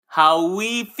How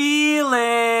we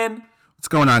feeling? What's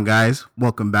going on, guys?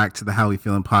 Welcome back to the How We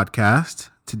Feeling podcast.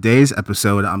 Today's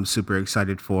episode I'm super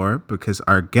excited for because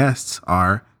our guests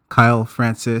are Kyle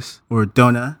Francis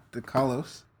Ordona de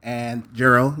Carlos and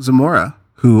Gerald Zamora,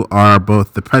 who are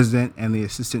both the president and the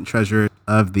assistant treasurer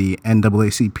of the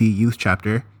NAACP youth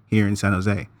chapter here in San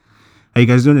Jose. How you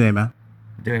guys doing today, man?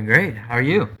 Doing great. How are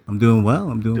you? I'm doing well.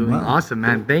 I'm doing well. Awesome,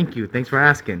 man. Thank you. Thanks for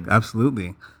asking.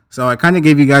 Absolutely. So I kind of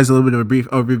gave you guys a little bit of a brief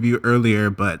overview earlier,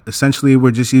 but essentially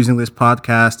we're just using this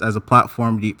podcast as a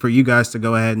platform for you guys to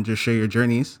go ahead and just share your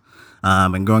journeys.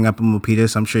 And growing up in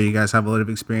Milpitas, I'm sure you guys have a lot of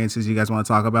experiences you guys want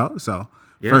to talk about. So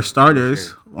for starters,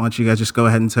 why don't you guys just go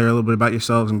ahead and tell a little bit about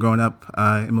yourselves and growing up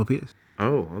in Milpitas?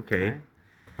 Oh, okay.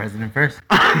 President first.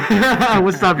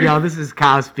 What's up, y'all? This is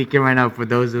Kyle speaking right now for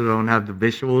those who don't have the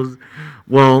visuals.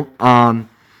 Well,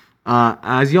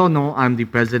 as y'all know, I'm the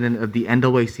president of the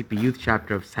NAACP Youth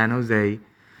Chapter of San Jose.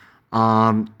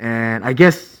 And I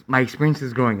guess my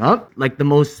experiences growing up, like the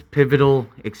most pivotal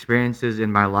experiences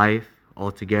in my life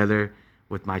altogether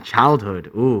with my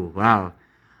childhood. Ooh, wow.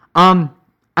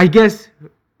 I guess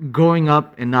growing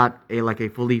up in not a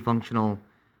fully functional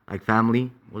family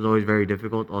was always very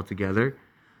difficult altogether.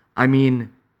 I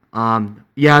mean,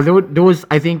 there was,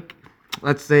 I think,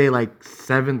 let's say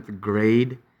seventh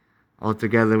grade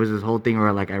altogether. There was this whole thing where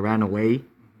I ran away,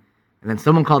 and then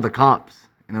someone called the cops,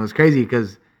 and it was crazy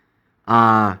because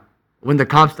when the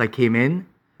cops came in,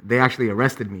 they actually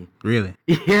arrested me. Really?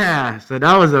 Yeah. So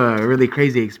that was a really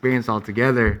crazy experience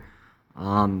altogether.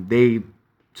 So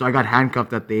I got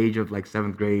handcuffed at the age of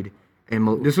seventh grade,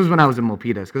 and this was when I was in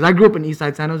Milpitas, because I grew up in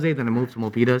Eastside San Jose, then I moved to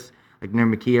Milpitas, near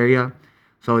McKee area.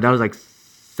 So that was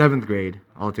seventh grade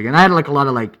altogether. And I had a lot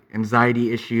of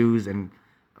anxiety issues and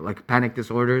panic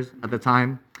disorders at the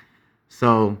time.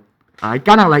 So I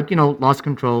kind of lost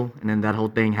control, and then that whole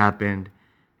thing happened.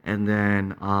 And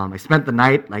then I spent the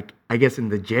night I guess in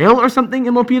the jail or something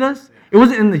in Milpitas. It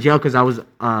wasn't in the jail because I was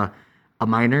a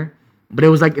minor, but it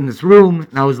was in this room,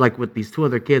 and I was with these two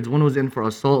other kids. One was in for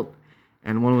assault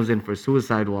and one was in for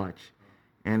suicide watch.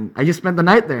 And I just spent the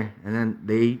night there, and then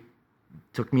they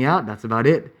took me out. That's about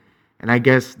it. And I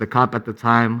guess the cop at the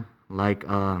time,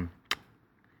 who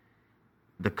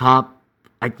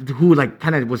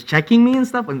kind of was checking me and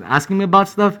stuff and asking me about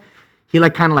stuff, he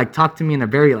kind of talked to me in a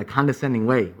very condescending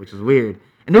way, which was weird.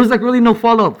 And there was really no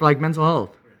follow-up for mental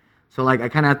health. So I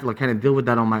kind of had to deal with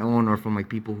that on my own, or from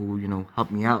people who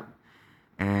helped me out.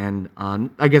 And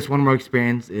I guess one more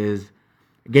experience is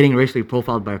getting racially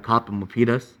profiled by a cop in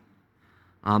Milpitas.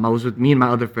 I was with me and my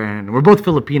other friend, and we're both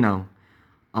Filipino.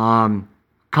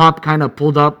 Cop kind of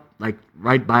pulled up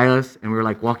right by us, and we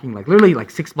were walking literally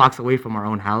 6 blocks away from our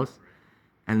own house.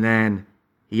 And then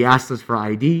he asked us for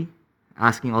ID,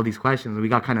 asking all these questions, and we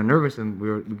got kind of nervous, and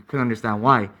we couldn't understand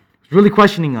why. He was really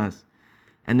questioning us.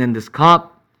 And then this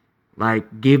cop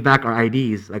gave back our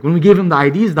IDs. When we gave him the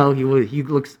IDs, though, he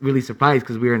looks really surprised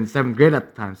because we were in 7th grade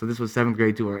at the time. So this was 7th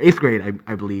grade to or 8th grade,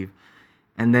 I believe.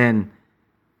 And then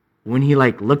when he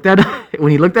looked at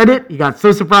it, he got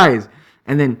so surprised.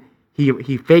 And then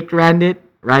he fake ran it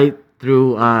right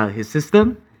through his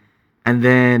system, and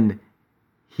then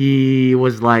he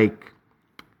was be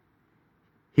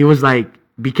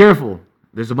careful,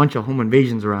 there's a bunch of home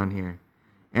invasions around here.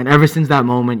 And ever since that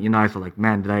moment, I felt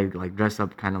man, did I dress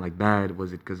up kind of bad?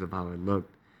 Was it because of how I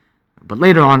looked? But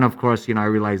later on, of course, I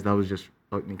realized that was just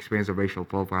an experience of racial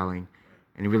profiling,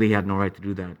 and he really had no right to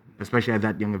do that, especially at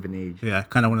that young of an age. Yeah,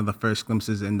 kind of one of the first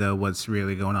glimpses into what's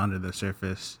really going on under the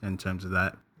surface in terms of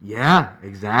that. Yeah,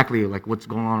 exactly. What's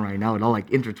going on right now, it all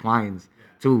intertwines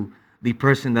to the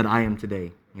person that I am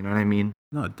today. You know what I mean?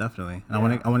 No, definitely. Yeah. I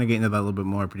want to get into that a little bit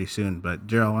more pretty soon. But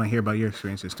Gerald, I want to hear about your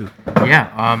experiences too.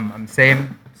 Yeah, I'm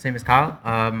same as Kyle.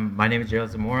 My name is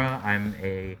Gerald Zamora.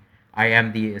 I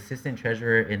am the assistant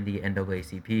treasurer in the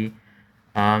NAACP.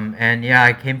 And yeah,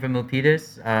 I came from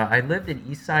Milpitas. I lived in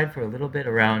Eastside for a little bit,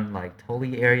 around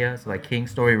Tully area, so King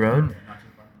Story Road.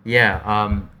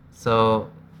 Yeah.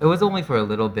 So it was only for a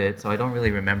little bit, so I don't really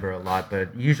remember a lot.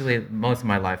 But usually, most of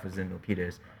my life was in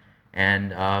Milpitas. And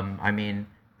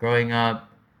growing up,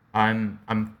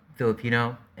 I'm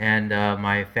Filipino, and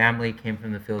my family came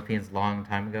from the Philippines a long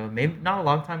time ago. Maybe not a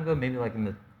long time ago, maybe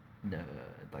in the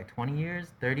 20 years,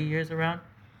 30 years around.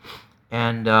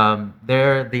 And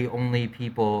they're the only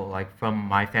people from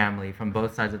my family, from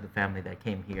both sides of the family, that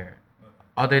came here,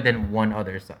 other than one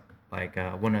other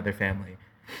family.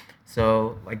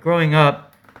 So growing up,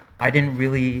 I didn't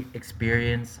really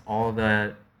experience all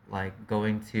the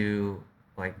going to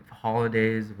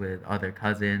holidays with other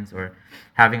cousins, or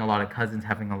having a lot of cousins,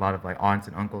 having a lot of aunts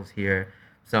and uncles here.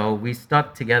 So we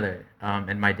stuck together.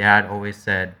 And my dad always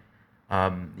said,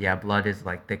 yeah, blood is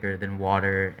like thicker than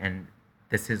water, and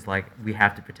this is like we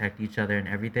have to protect each other and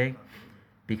everything,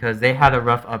 because they had a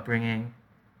rough upbringing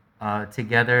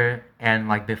together, and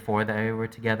like before they were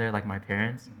together, like my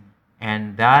parents,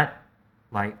 and that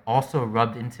like also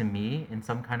rubbed into me in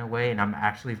some kind of way, and I'm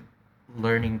actually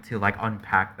learning to like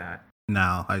unpack that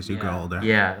Now, as you grow older.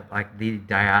 yeah, like the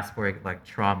diasporic like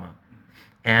trauma,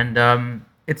 and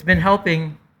it's been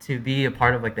helping to be a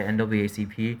part of like the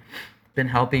NAACP. Been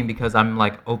helping because I'm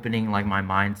like opening like my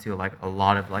mind to like a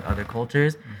lot of like other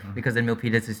cultures, because in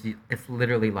Milpitas it's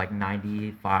literally like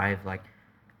 95 like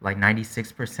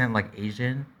 96% like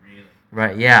Asian. Really?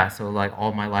 Right? Yeah. So like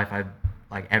all my life I've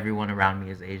like everyone around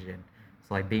me is Asian.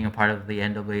 So like being a part of the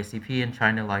NAACP and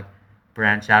trying to like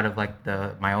branch out of like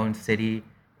my own city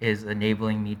is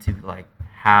enabling me to like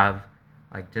have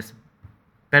like just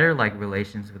better like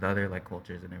relations with other like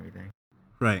cultures and everything.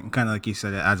 Right, and kind of like you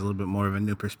said, it adds a little bit more of a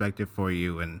new perspective for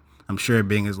you. And I'm sure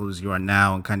being as old as you are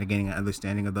now and kind of getting an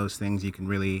understanding of those things, you can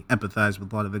really empathize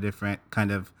with a lot of the different kind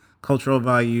of cultural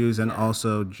values and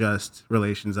also just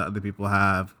relations that other people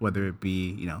have, whether it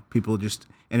be, people just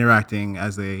interacting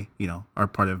as they, are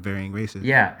part of varying races.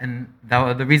 Yeah, and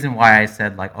the reason why I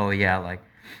said like, oh yeah, like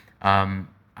I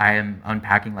am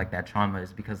unpacking like that trauma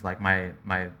is because like my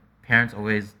parents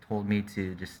always told me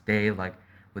to just stay like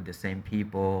with the same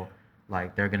people,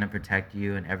 like they're gonna protect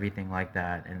you and everything like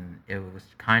that, and it was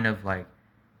kind of like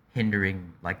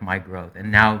hindering like my growth. And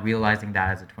now realizing that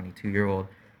as a 22-year-old,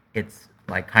 it's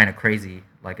like kind of crazy,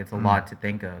 like it's a lot to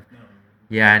think of.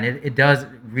 Yeah, and it does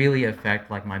really affect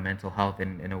like my mental health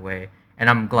in a way, and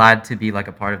I'm glad to be like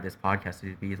a part of this podcast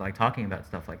to be like talking about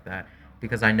stuff like that,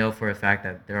 because I know for a fact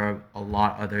that there are a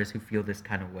lot others who feel this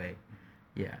kind of way.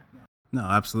 Yeah. No,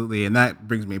 absolutely. And that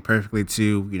brings me perfectly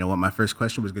to, what my first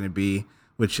question was going to be,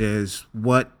 which is,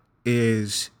 what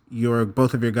is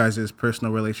both of your guys'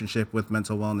 personal relationship with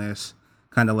mental wellness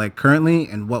kind of like currently,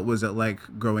 and what was it like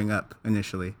growing up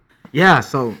initially? Yeah,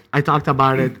 so I talked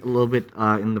about it a little bit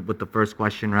with the first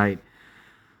question, right?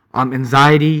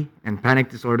 Anxiety and panic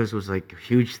disorders was like a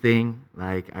huge thing.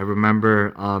 Like I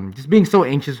remember just being so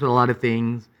anxious with a lot of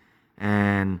things,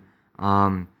 and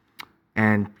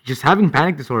just having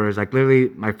panic disorders. Like literally,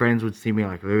 my friends would see me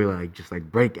like literally like just like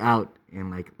break out and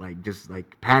like just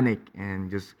like panic, and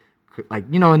just like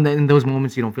in those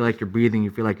moments you don't feel like you're breathing,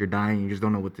 you feel like you're dying, you just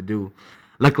don't know what to do.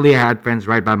 Luckily, I had friends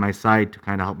right by my side to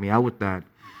kind of help me out with that.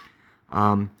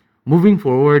 Moving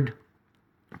forward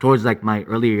towards like my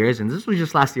earlier years, and this was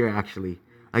just last year actually,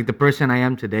 like the person I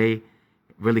am today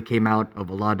really came out of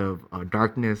a lot of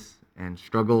darkness and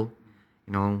struggle,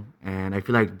 and I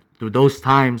feel like through those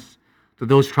times, through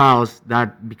those trials,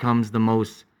 that becomes the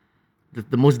most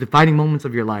defining moments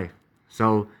of your life.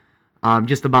 So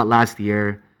just about last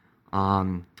year,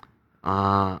 I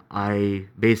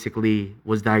basically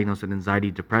was diagnosed with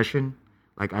anxiety, depression.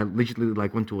 Like I literally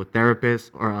like went to a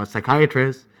therapist or a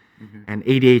psychiatrist, and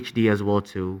ADHD as well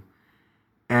too.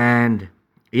 And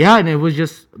yeah, and it was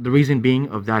just the reason being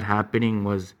of that happening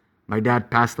was my dad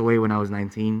passed away when I was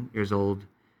 19 years old.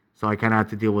 So I kind of had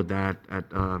to deal with that at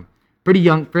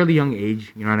fairly young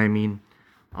age. You know what I mean?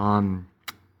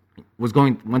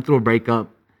 Went through a breakup.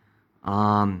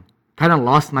 Kind of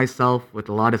lost myself with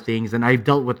a lot of things, and I've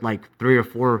dealt with like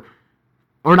 4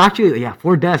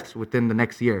 deaths within the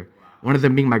next year. One of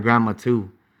them being my grandma too.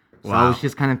 So I was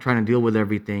just kind of trying to deal with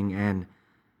everything, and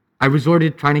I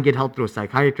resorted trying to get help through a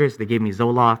psychiatrist. They gave me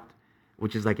Zoloft,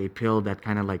 which is like a pill that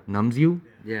kind of like numbs you.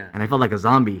 Yeah. And I felt like a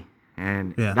zombie,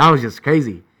 and that was just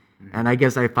crazy. And I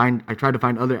guess I tried to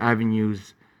find other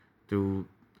avenues through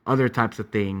other types of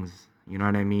things. You know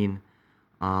what I mean?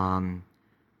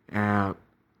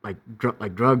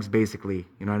 Like drugs, basically.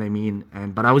 You know what I mean?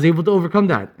 But I was able to overcome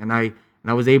that, and I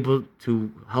was able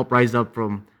to help rise up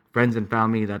from friends and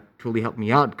family that truly helped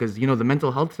me out, because the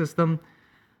mental health system,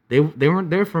 they weren't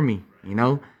there for me.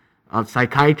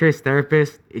 Psychiatrists,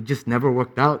 therapists, it just never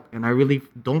worked out, and I really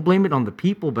don't blame it on the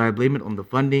people, but I blame it on the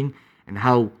funding and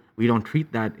how we don't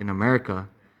treat that in America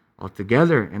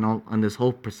altogether, and on this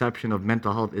whole perception of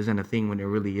mental health isn't a thing when it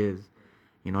really is.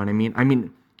 You know what I mean? I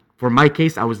mean, for my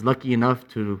case, I was lucky enough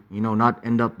to not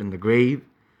end up in the grave.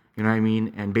 You know what I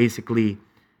mean? And basically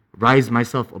rise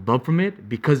myself above from it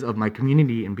because of my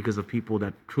community and because of people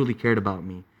that truly cared about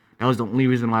me. That was the only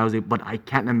reason why I was able, but I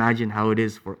can't imagine how it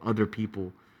is for other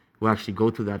people who actually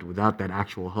go through that without that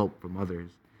actual help from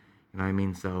others. You know what I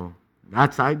mean? So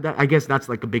I guess that's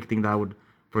like a big thing that I would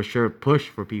for sure push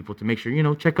for people to make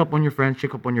sure, check up on your friends,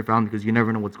 check up on your family, because you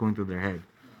never know what's going through their head.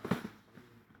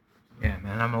 Yeah,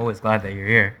 man, I'm always glad that you're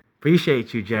here.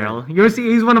 Appreciate you, Gerald.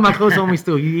 He's one of my close homies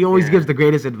too. He always gives the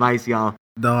greatest advice, y'all.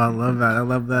 No, I love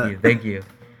that. Thank you.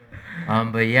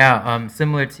 But yeah,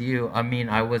 similar to you, I mean,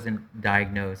 I wasn't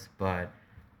diagnosed, but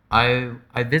I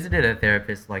visited a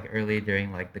therapist like early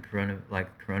during like the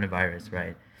coronavirus,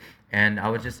 right? And I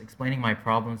was just explaining my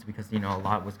problems because a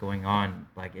lot was going on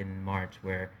like in March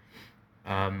where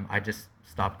I just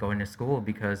stopped going to school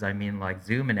because I mean like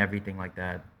Zoom and everything like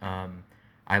that.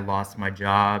 I lost my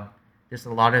job, just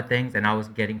a lot of things, and I was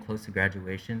getting close to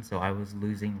graduation, so I was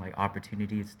losing like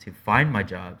opportunities to find my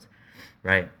jobs,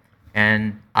 right?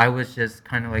 And I was just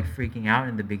kind of like freaking out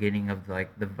in the beginning of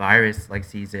like the virus like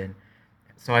season.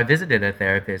 So I visited a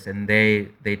therapist, and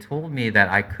they told me that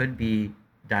I could be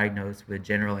diagnosed with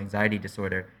general anxiety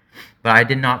disorder, but I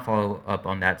did not follow up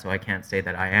on that, so I can't say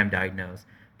that I am diagnosed.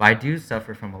 But I do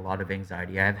suffer from a lot of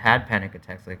anxiety. I've had panic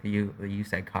attacks, like you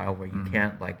said, Kyle, where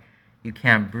you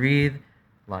can't breathe,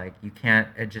 like you can't.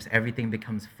 It just everything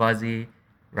becomes fuzzy,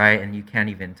 right? And you can't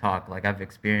even talk. Like I've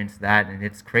experienced that, and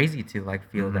it's crazy to like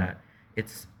feel that.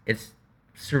 It's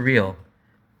surreal,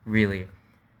 really.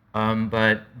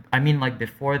 But I mean, like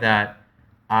before that,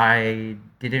 I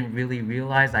didn't really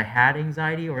realize I had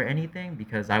anxiety or anything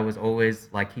because I was always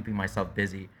like keeping myself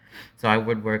busy. So I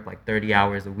would work like 30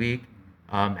 hours a week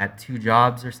at 2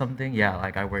 jobs or something. Yeah,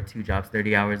 like I worked 2 jobs,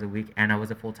 30 hours a week, and I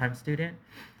was a full-time student,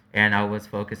 and I was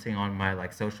focusing on my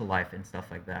like social life and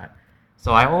stuff like that.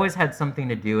 So I always had something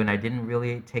to do, and I didn't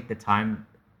really take the time.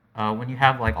 When you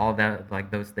have like all that,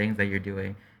 like those things that you're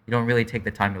doing, you don't really take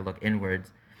the time to look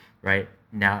inwards, right?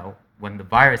 Now, when the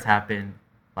virus happened,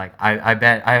 like I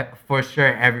bet for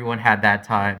sure everyone had that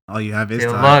time. All you have is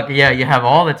to time. look. Yeah, you have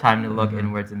all the time to look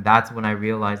inwards, and that's when I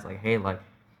realized like, hey, like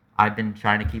I've been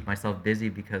trying to keep myself busy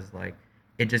because like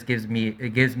it gives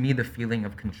me the feeling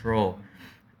of control,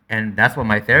 and that's what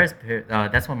my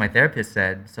therapist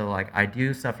said. So like I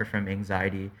do suffer from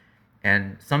anxiety,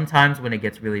 and sometimes when it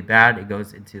gets really bad, it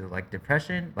goes into like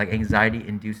depression, like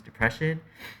anxiety-induced depression,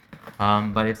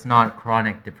 but it's not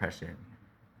chronic depression.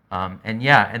 And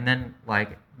yeah, and then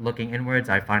like looking inwards,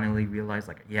 I finally realized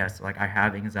like, yes, like I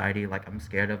have anxiety, like I'm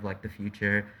scared of like the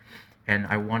future, and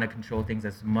I want to control things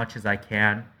as much as I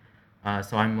can.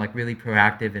 So I'm like really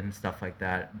proactive and stuff like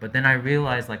that. But then I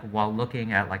realized like while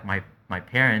looking at like my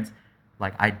parents,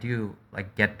 like I do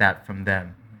like get that from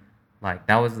them. Like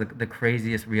that was the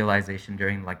craziest realization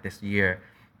during like this year,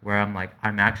 where I'm like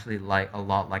I'm actually like a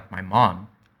lot like my mom.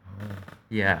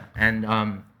 Yeah, and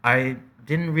I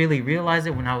didn't really realize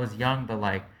it when I was young, but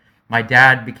like my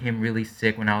dad became really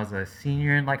sick when I was a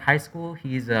senior in like high school.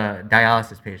 He's a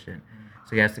dialysis patient,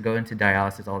 so he has to go into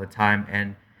dialysis all the time.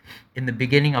 And in the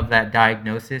beginning of that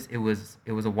diagnosis, it was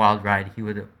a wild ride. He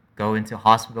would go into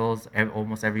hospitals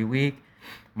almost every week.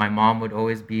 My mom would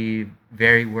always be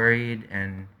very worried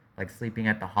and like sleeping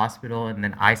at the hospital. And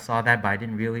then I saw that, but I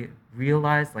didn't really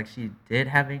realize like she did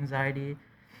have anxiety.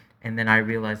 And then I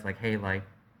realized like, hey, like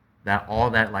that all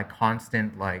that like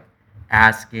constant like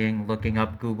asking, looking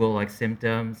up Google like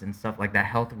symptoms and stuff like that,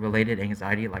 health related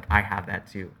anxiety, like I have that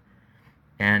too.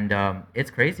 And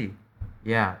it's crazy.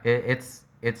 Yeah,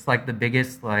 it's like the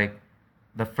biggest, like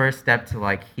the first step to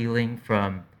like healing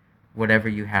from whatever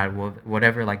you had,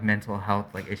 whatever like mental health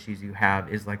like issues you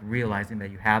have, is like realizing that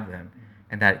you have them,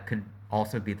 and that could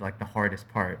also be like the hardest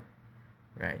part,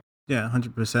 right? Yeah,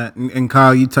 100%. And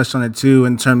Kyle, you touched on it too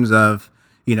in terms of,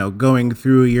 going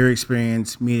through your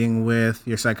experience meeting with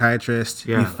your psychiatrist.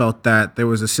 Yeah. You felt that there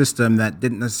was a system that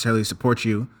didn't necessarily support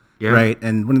you, Yeah. right?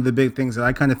 And one of the big things that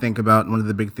I kind of think about, and one of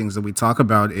the big things that we talk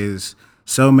about is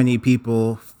so many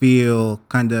people feel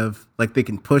kind of like they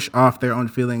can push off their own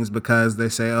feelings because they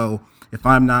say, oh, if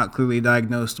I'm not clearly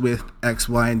diagnosed with X,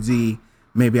 Y, and Z,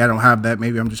 maybe I don't have that.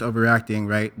 Maybe I'm just overreacting,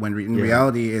 right? When in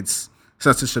reality, it's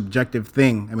such a subjective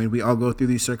thing. I mean, we all go through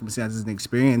these circumstances and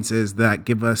experiences that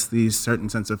give us these certain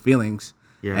sense of feelings.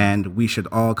 Yeah. And we should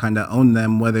all kind of own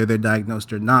them, whether they're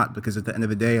diagnosed or not, because at the end of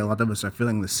the day, a lot of us are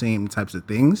feeling the same types of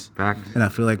things. Fact. And I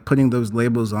feel like putting those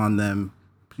labels on them,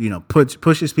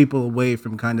 pushes people away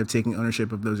from kind of taking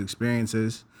ownership of those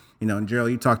experiences. And Gerald,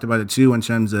 you talked about it too in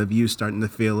terms of you starting to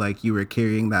feel like you were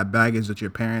carrying that baggage that your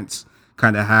parents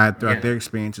kind of had throughout their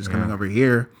experiences coming over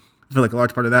here. I feel like a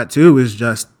large part of that too is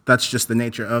that's just the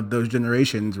nature of those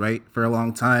generations, right? For a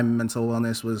long time, mental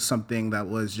wellness was something that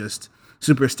was just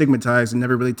super stigmatized and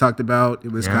never really talked about.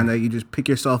 It was kind of, you just pick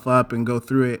yourself up and go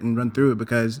through it and run through it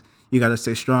because you got to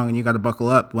stay strong and you got to buckle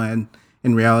up, when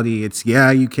in reality it's,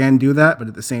 you can do that, but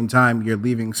at the same time, you're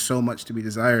leaving so much to be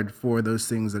desired for those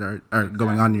things that are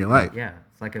going on in your life. Yeah,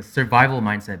 it's like a survival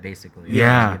mindset, basically.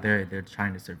 Yeah. They're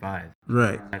trying to survive.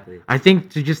 Right. Exactly. I think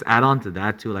to just add on to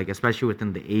that too, like especially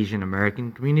within the Asian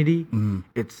American community,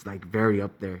 it's like very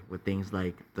up there with things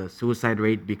like the suicide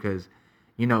rate because,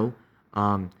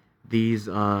 these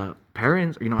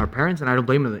parents, our parents, and I don't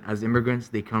blame them. As immigrants,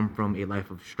 they come from a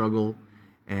life of struggle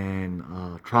and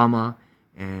trauma,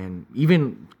 and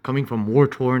even coming from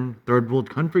war-torn third world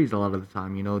countries a lot of the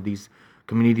time. These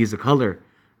communities of color,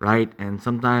 right? And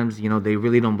sometimes they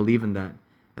really don't believe in that,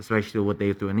 especially what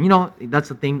they do. And that's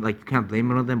the thing. Like, you can't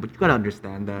blame it on them, but you gotta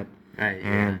understand that. Right.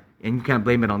 And you can't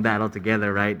blame it on that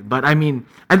altogether, right? But I mean,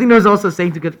 I think there's also a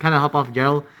saying to kind of hop off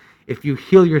Gerald. If you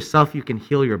heal yourself, you can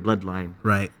heal your bloodline.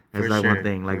 Right. There's For that sure, one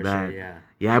thing like for that. sure, yeah.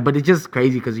 Yeah, but it's just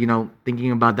crazy because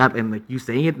thinking about that and like you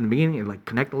saying it in the beginning, it like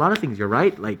connect a lot of things. You're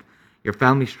right. Like your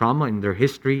family's trauma and their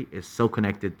history is so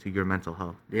connected to your mental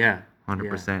health. Yeah.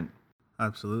 100%.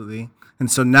 Absolutely.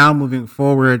 And so now moving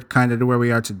forward, kind of to where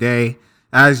we are today,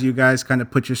 as you guys kind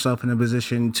of put yourself in a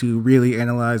position to really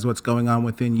analyze what's going on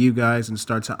within you guys and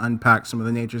start to unpack some of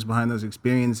the natures behind those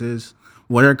experiences,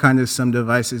 what are kind of some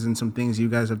devices and some things you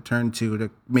guys have turned to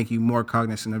make you more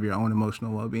cognizant of your own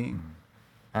emotional well-being?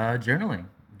 Journaling.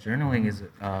 Journaling is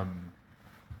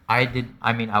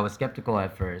I was skeptical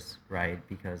at first, right?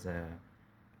 Because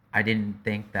I didn't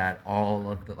think that all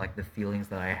of the feelings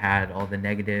that I had, all the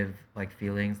negative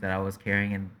feelings that I was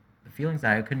carrying, and the feelings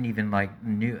that I couldn't even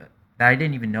that I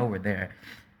didn't even know were there.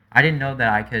 I didn't know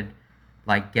that I could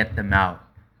get them out,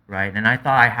 right? And I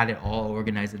thought I had it all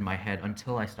organized in my head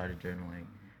until I started journaling.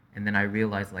 And then I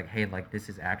realized hey, this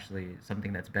is actually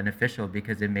something that's beneficial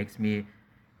because it makes me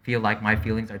feel like my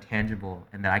feelings are tangible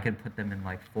and that I can put them in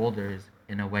folders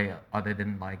in a way other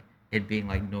than it being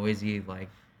noisy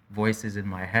voices in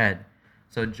my head.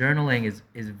 So journaling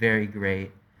is very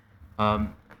great. I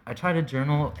try to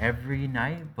journal every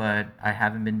night, but I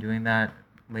haven't been doing that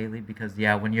lately because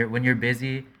when you're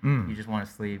busy, you just want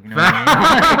to sleep. You know what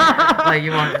I mean?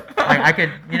 You want I could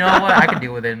I could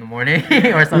deal with it in the morning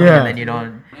or something, and then you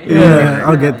don't. Yeah,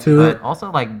 I'll get to it. But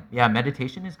also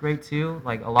meditation is great too.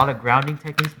 A lot of grounding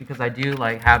techniques because I do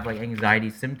have anxiety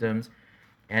symptoms,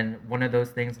 and one of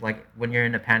those things when you're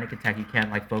in a panic attack, you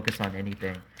can't focus on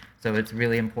anything. So it's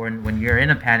really important when you're in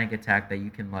a panic attack that you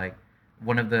can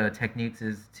one of the techniques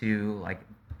is to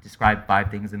describe 5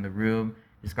 things in the room.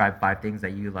 Describe 5 things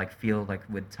that you feel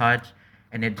with touch,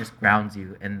 and it just grounds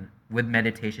you. And with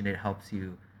meditation, it helps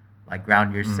you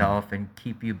ground yourself and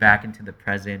keep you back into the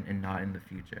present and not in the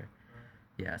future.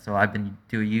 Yeah, so I've been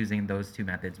using those 2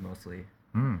 methods mostly.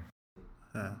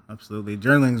 Yeah, absolutely.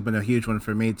 Journaling's been a huge one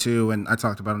for me too, and I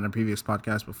talked about it on a previous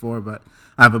podcast before, but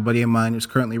I have a buddy of mine who's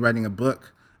currently writing a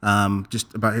book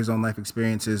just about his own life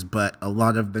experiences, but a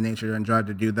lot of the nature and drive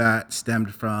to do that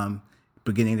stemmed from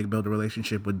beginning to build a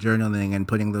relationship with journaling and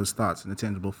putting those thoughts in a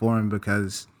tangible form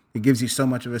because it gives you so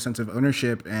much of a sense of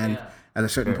ownership. And at a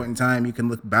certain point in time, you can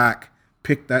look back,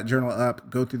 pick that journal up,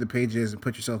 go through the pages, and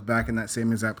put yourself back in that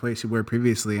same exact place you were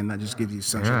previously. And that just gives you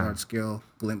such a large scale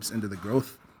glimpse into the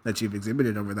growth that you've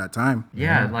exhibited over that time.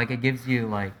 Yeah, it gives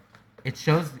you it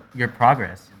shows your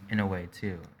progress in a way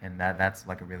too. And that's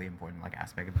a really important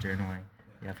aspect of journaling.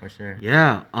 Yeah, for sure.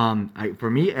 Yeah,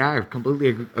 for me, I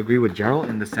completely agree with Gerald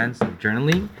in the sense of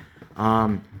journaling.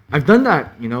 I've done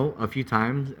that, a few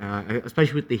times,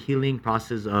 especially with the healing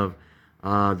process of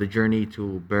the journey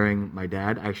to burying my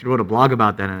dad. I actually wrote a blog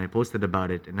about that and I posted about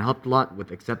it, and it helped a lot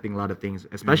with accepting a lot of things,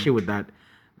 especially with that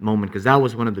moment, because that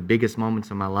was one of the biggest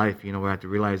moments in my life, where I had to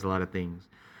realize a lot of things.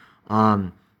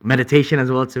 Meditation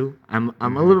as well too. I'm a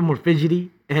little bit more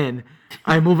fidgety and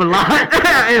I move a lot.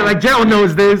 Gerald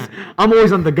knows this. I'm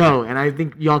always on the go, and I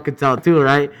think y'all could tell too,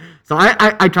 right? So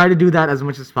I try to do that as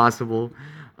much as possible.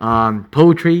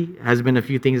 Poetry has been a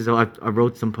few things. So I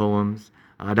wrote some poems.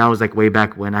 That was way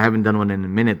back when. I haven't done one in a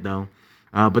minute though.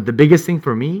 But the biggest thing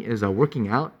for me is working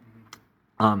out.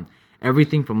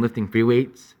 Everything from lifting free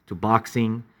weights to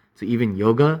boxing to even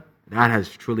yoga. That has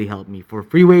truly helped me. For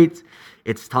free weights,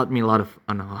 it's taught me a lot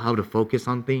on how to focus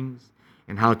on things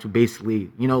and how to basically,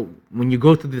 when you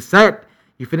go through the set,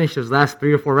 you finish those last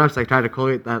 3 or 4 reps. I try to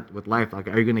correlate that with life. Are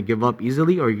you going to give up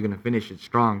easily or are you going to finish it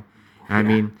strong? And I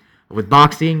mean, with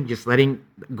boxing, just letting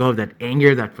go of that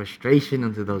anger, that frustration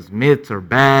into those mitts or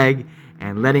bag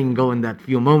and letting go in that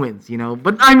few moments,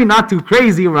 But I mean, not too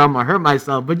crazy where I'm going to hurt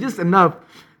myself, but just enough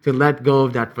to let go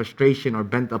of that frustration or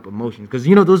bent up emotions. Because,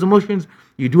 those emotions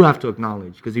you do have to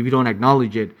acknowledge. Because if you don't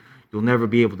acknowledge it, you'll never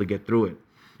be able to get through it.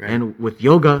 Right. And with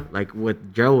yoga, like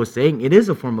what Gerald was saying, it is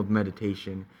a form of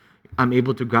meditation. I'm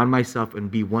able to ground myself and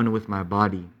be one with my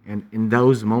body. And in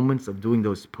those moments of doing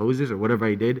those poses or whatever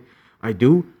I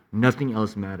do, nothing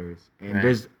else matters.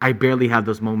 And I barely have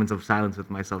those moments of silence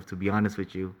with myself, to be honest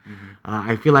with you.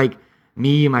 I feel like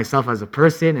me, myself as a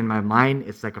person, in my mind,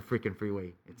 it's like a freaking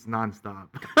freeway. It's nonstop.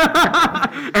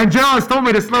 And Gerald has told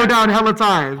me to slow down hella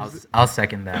times. I'll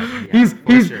second that.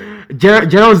 Yeah,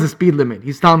 Gerald's the speed limit.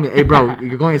 He's telling me, hey, bro,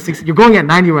 you're going at 60, you're going at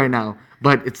 90 right now,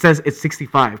 but it says it's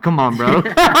 65. Come on, bro.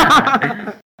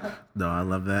 No, I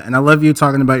love that. And I love you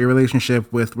talking about your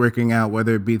relationship with working out,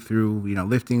 whether it be through,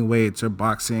 lifting weights or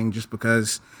boxing, just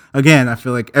because, again, I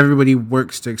feel like everybody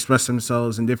works to express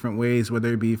themselves in different ways,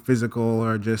 whether it be physical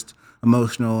or just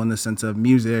emotional in the sense of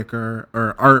music or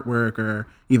artwork or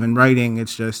even writing.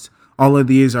 It's just all of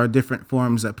these are different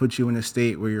forms that put you in a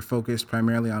state where you're focused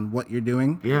primarily on what you're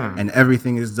doing. Yeah. And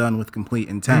everything is done with complete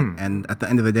intent. And at the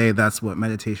end of the day, that's what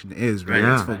meditation is, right?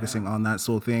 Yeah. It's focusing on that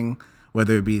sole thing,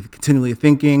 whether it be continually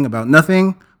thinking about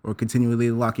nothing or continually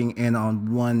locking in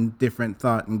on one different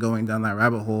thought and going down that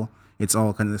rabbit hole. It's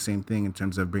all kind of the same thing in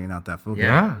terms of bringing out that focus.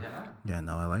 Yeah,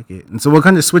 no, I like it. And so we'll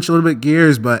kind of switch a little bit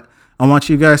gears, but I want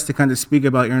you guys to kind of speak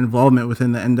about your involvement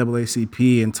within the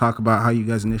NAACP and talk about how you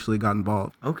guys initially got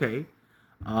involved. Okay.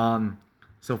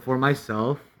 So for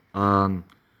myself, Tara,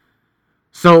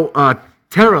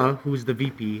 who's the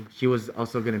VP, she was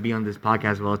also going to be on this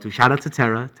podcast as well too. Shout out to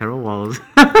Tara Walls.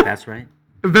 That's right.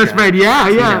 Best friend,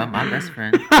 yeah. My best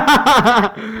friend.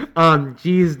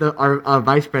 She's our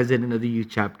vice president of the youth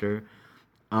chapter.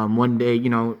 One day,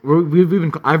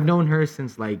 I've known her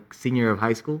since like senior of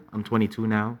high school. I'm 22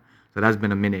 now, so that's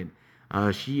been a minute.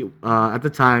 She at the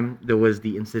time there was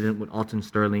the incident with Alton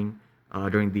Sterling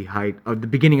during the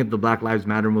beginning of the Black Lives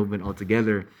Matter movement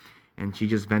altogether. And she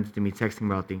just vented to me, texting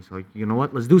about things. So, like, you know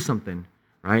what? Let's do something,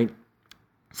 right?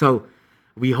 So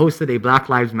we hosted a Black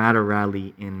Lives Matter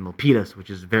rally in Milpitas,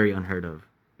 which is very unheard of.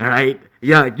 All right?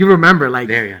 Yeah, you remember, like...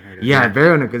 Very unheard of. Yeah,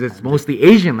 very unheard of, because it's mostly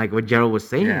Asian, like what Gerald was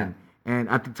saying. Yeah. And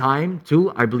at the time,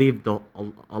 too, I believe a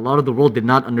lot of the world did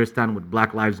not understand what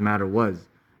Black Lives Matter was.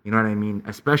 You know what I mean?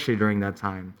 Especially during that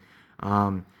time.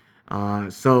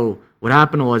 So what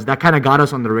happened was that kind of got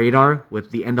us on the radar with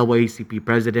the NAACP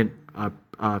president,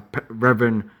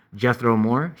 Reverend Jethro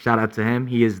Moore. Shout out to him.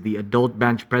 He is the adult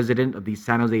branch president of the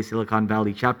San Jose Silicon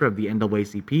Valley chapter of the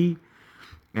NAACP.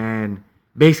 And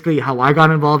basically how I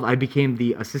got involved, I became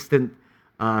the assistant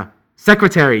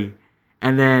secretary.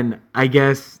 And then I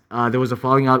guess there was a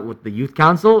falling out with the youth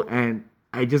council, and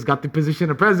I just got the position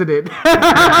of president.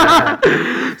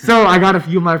 So I got a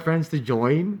few of my friends to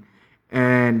join,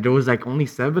 and there was like only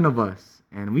 7 of us.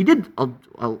 And we did a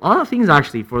lot of things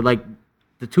actually. For like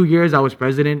the 2 years I was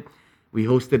president, we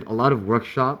hosted a lot of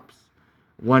workshops.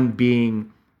 One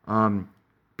being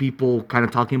people kind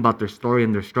of talking about their story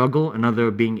and their struggle. Another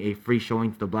being a free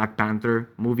showing to the Black Panther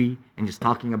movie and just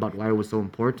talking about why it was so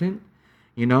important,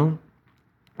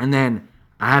 And then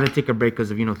I had to take a break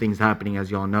because of, things happening,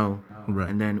 as y'all know. Right.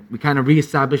 And then we kind of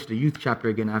reestablished the youth chapter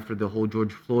again after the whole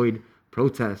George Floyd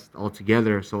protest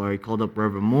altogether. So I called up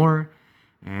Reverend Moore,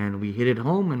 and we hit it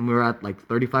home, and we're at like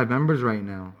 35 members right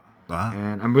now. Wow.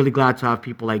 And I'm really glad to have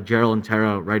people like Gerald and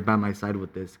Tara right by my side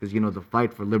with this, because, the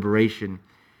fight for liberation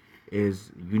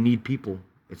is you need people.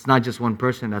 It's not just one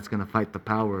person that's going to fight the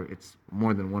power. It's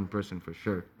more than one person for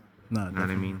sure. No, You know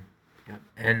what I mean?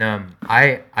 And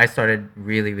I started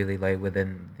really, really late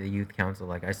within the youth council.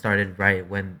 Like I started right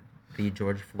when the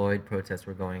George Floyd protests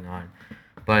were going on.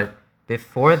 But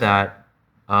before that,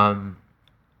 I've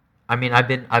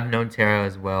known Tara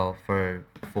as well for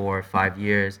 4 or 5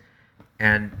 years,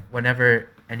 and whenever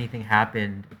anything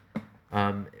happened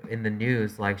in the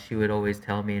news, like she would always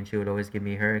tell me, and she would always give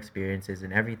me her experiences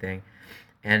and everything.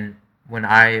 And when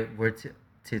I were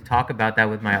to talk about that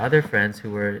with my other friends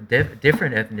who were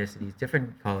different ethnicities,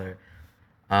 different color,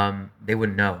 they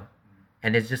would know.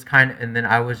 And it's just and then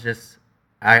I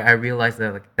realized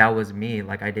that like that was me.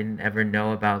 Like I didn't ever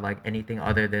know about like anything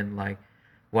other than like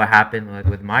what happened like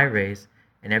with my race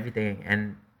and everything.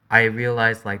 And I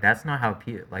realized like that's not how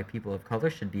people of color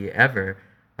should be ever.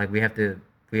 Like we have to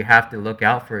look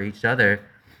out for each other.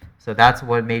 So that's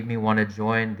what made me want to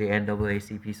join the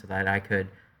NAACP, so that I could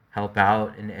help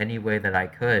out in any way that I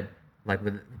could, like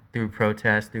through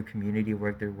protests, through community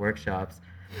work, through workshops.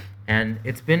 And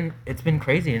it's been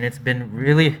crazy, and it's been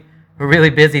really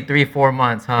busy 3-4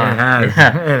 months, huh? It has.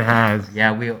 Yeah. It has.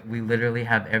 Yeah, we literally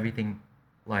have everything,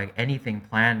 like anything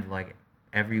planned like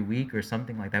every week or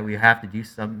something like that. We have to do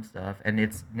some stuff, and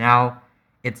it's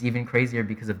even crazier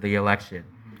because of the election.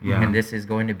 Yeah. And this is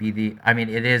going to be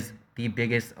it is the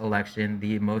biggest election,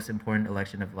 the most important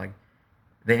election of like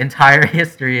the entire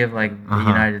history of like the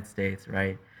United States,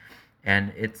 right?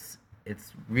 And it's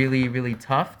really, really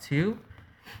tough too,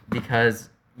 because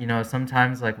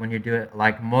sometimes like when you're doing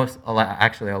like a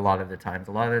lot of the times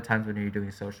when you're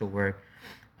doing social work,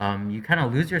 you kind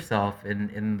of lose yourself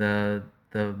in the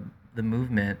the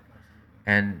movement,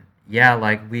 and yeah,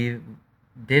 like we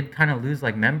did kind of lose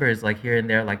like members like here and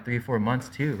there, like 3-4 months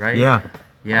too, right?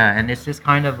 Yeah, and it's just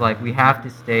kind of like we have to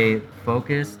stay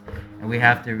focused, and we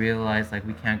have to realize like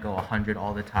we can't go 100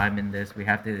 all the time in this. We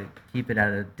have to keep it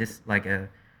at a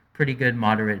pretty good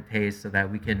moderate pace so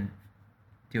that we can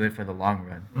do it for the long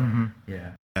run. Mm-hmm.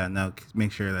 Yeah. Yeah, no,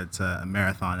 make sure that's a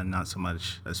marathon and not so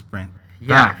much a sprint.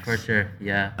 Yeah, Facts. for sure.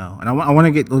 Yeah. Oh, and I want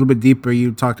to get a little bit deeper.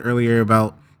 You talked earlier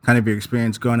about kind of your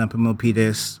experience growing up in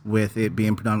Milpitas with it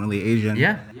being predominantly Asian.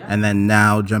 Yeah. And then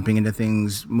now jumping into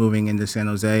things, moving into San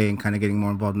Jose and kind of getting more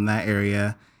involved in that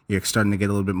area. You're starting to get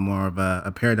a little bit more of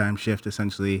a paradigm shift,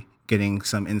 essentially getting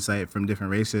some insight from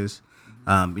different races.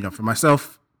 For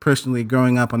myself personally,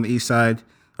 growing up on the East Side,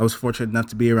 I was fortunate enough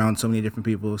to be around so many different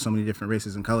people, so many different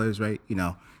races and colors, right?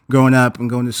 Growing up and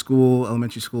going to school,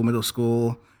 elementary school, middle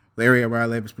school, the area where I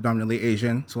live is predominantly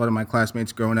Asian. So a lot of my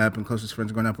classmates growing up and closest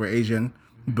friends growing up were Asian.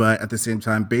 But at the same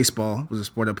time, baseball was a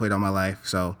sport I played all my life.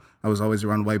 So I was always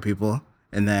around white people.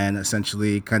 And then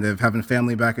essentially kind of having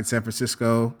family back in San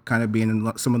Francisco, kind of being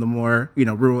in some of the more,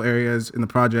 rural areas in the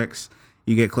projects,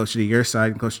 you get closer to your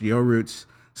side and closer to your roots.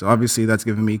 So obviously that's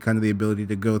given me kind of the ability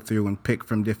to go through and pick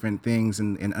from different things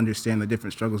and understand the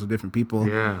different struggles of different people.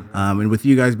 Yeah. And with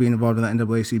you guys being involved in the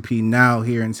NAACP now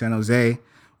here in San Jose,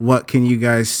 what can you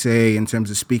guys say in terms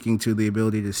of speaking to the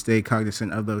ability to stay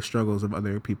cognizant of those struggles of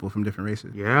other people from different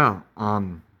races? Yeah.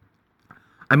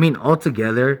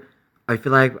 Altogether, I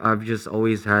feel like I've just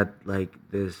always had like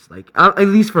this, like at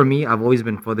least for me, I've always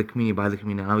been for the community, by the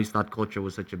community. I always thought culture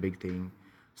was such a big thing.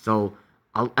 So,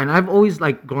 I've always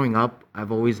like growing up,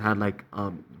 I've always had like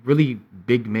a really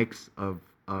big mix of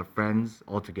friends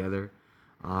all together.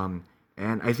 And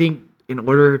I think in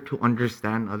order to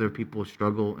understand other people's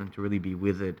struggle and to really be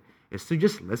with it, is to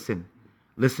just listen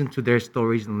to their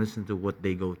stories and listen to what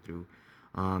they go through.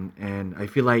 And I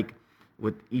feel like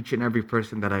with each and every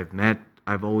person that I've met,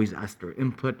 I've always asked their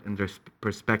input and their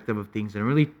perspective of things and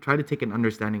really try to take an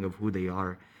understanding of who they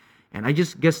are. And I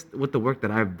just guess with the work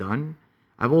that I've done,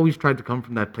 I've always tried to come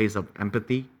from that place of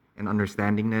empathy and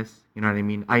understandingness. You know what I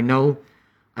mean? I know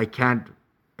I can't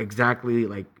exactly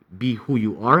like be who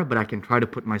you are, but I can try to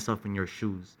put myself in your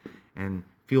shoes and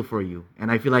feel for you.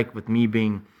 And I feel like with me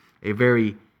being a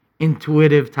very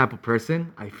intuitive type of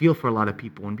person, I feel for a lot of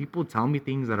people. When people tell me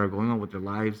things that are going on with their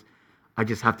lives, I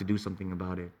just have to do something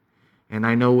about it. And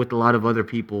I know with a lot of other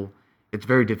people, it's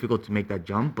very difficult to make that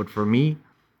jump. But for me,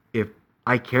 if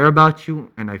I care about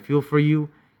you and I feel for you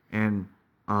and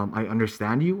I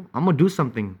understand you, I'm gonna do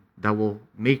something that will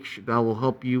that will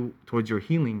help you towards your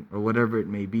healing or whatever it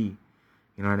may be.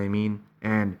 You know what I mean?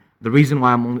 And the reason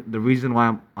why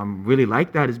I'm really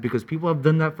like that is because people have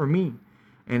done that for me.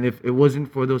 And if it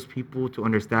wasn't for those people to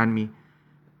understand me,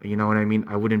 you know what I mean,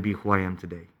 I wouldn't be who I am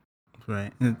today.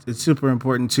 Right. And it's super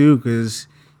important too, because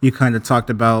you kind of talked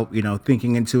about,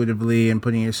 thinking intuitively and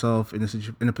putting yourself in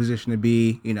a position to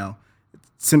be,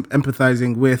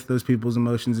 empathizing with those people's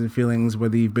emotions and feelings,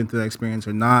 whether you've been through that experience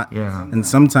or not. Yeah. And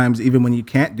sometimes even when you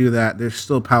can't do that, there's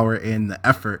still power in the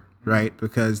effort, right?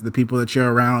 Because the people that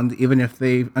you're around, even if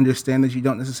they understand that you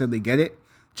don't necessarily get it,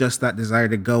 just that desire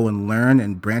to go and learn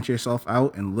and branch yourself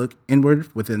out and look inward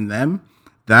within them,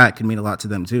 that can mean a lot to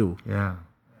them too. Yeah.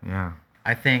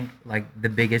 I think like the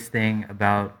biggest thing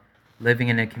about living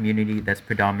in a community that's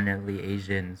predominantly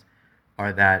Asians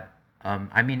are that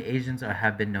Asians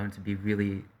have been known to be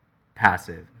really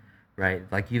passive, right?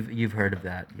 Like you've heard of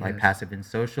that, like Yes. passive in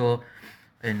social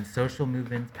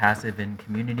movements, passive in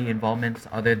community involvements,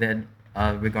 other than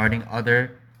regarding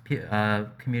other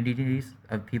communities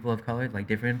of people of color, like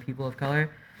different people of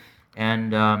color,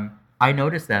 and I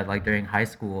noticed that like during high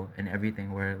school and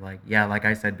everything, where like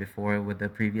I said before with the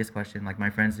previous question, like my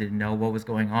friends didn't know what was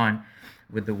going on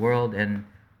with the world, and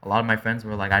a lot of my friends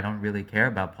were like, I don't really care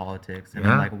about politics. And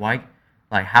I'm like, why?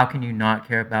 Like, how can you not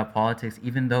care about politics?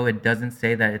 Even though it doesn't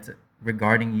say that it's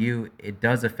regarding you, it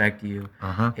does affect you.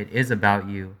 It is about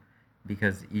you,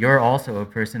 because you're also a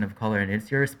person of color, and it's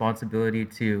your responsibility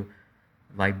to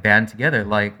like band together,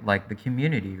 like the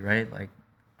community, right? Like,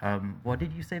 what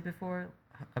did you say before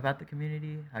about the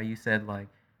community? How you said like,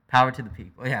 power to the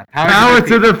people. Yeah, Power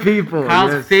to the people.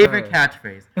 Kyle's Yes, favorite sir.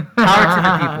 catchphrase. Power to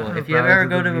the people. If you Power ever to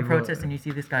go the to a people. protest and you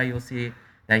see this guy, you'll see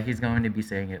that he's going to be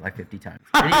saying it like 50 times.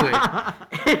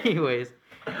 Anyways,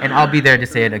 and I'll be there to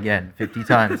say it again 50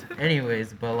 times.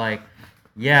 Anyways, but like,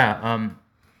 yeah,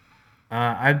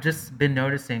 I've just been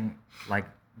noticing like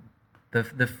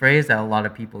the phrase that a lot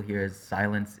of people hear is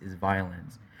silence is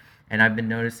violence. And I've been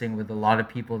noticing with a lot of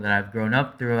people that I've grown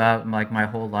up throughout like my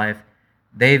whole life,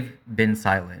 they've been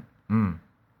silent.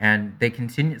 and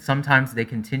sometimes they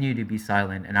continue to be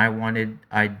silent. And I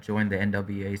joined the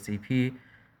NAACP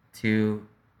to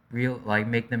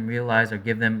make them realize or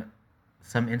give them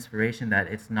some inspiration that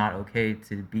it's not okay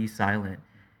to be silent.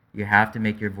 You have to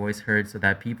make your voice heard so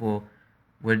that people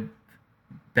would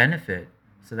benefit,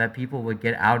 so that people would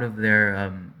get out of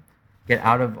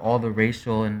all the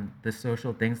racial and the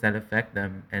social things that affect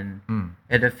them, and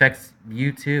it affects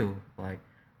you too.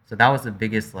 So that was the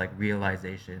biggest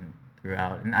realization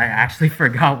throughout. And I actually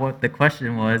forgot what the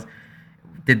question was.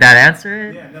 Did that answer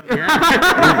it? Yeah.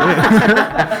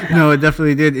 No, it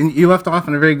definitely did. And you left off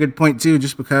on a very good point too,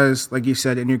 just because, like you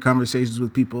said, in your conversations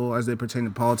with people as they pertain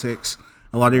to politics,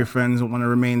 a lot of your friends want to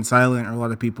remain silent, or a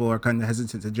lot of people are kind of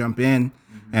hesitant to jump in.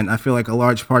 Mm-hmm. And I feel like a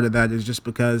large part of that is just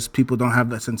because people don't have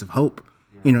that sense of hope.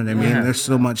 You know what I mean? Yeah. There's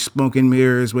so much smoke and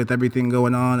mirrors with everything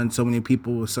going on, and so many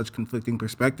people with such conflicting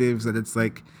perspectives that it's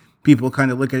like people kind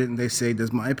of look at it and they say,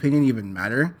 does my opinion even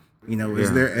matter?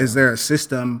 Is there a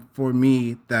system for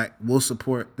me that will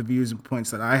support the views and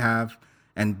points that I have,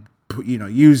 and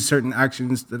use certain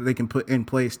actions that they can put in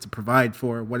place to provide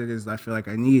for what it is that I feel like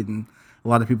I need? And a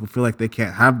lot of people feel like they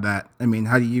can't have that. I mean,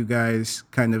 how do you guys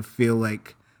kind of feel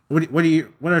like,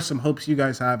 what are some hopes you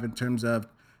guys have in terms of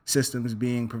systems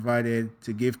being provided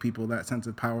to give people that sense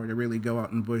of power to really go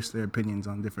out and voice their opinions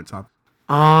on different topics?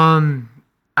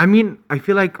 I mean, I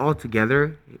feel like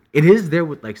altogether, it is there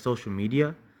with social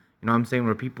media, you know what I'm saying,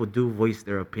 where people do voice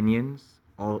their opinions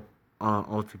all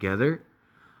together.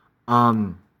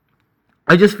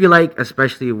 I just feel like,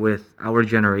 especially with our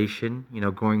generation,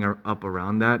 growing up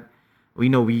around that, we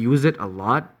use it a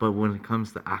lot, but when it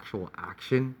comes to actual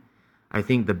action, I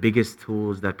think the biggest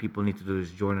tools that people need to do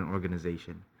is join an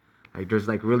organization. There's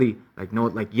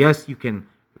yes, you can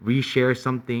reshare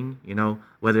something,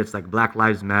 whether it's Black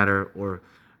Lives Matter or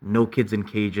No Kids in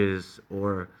Cages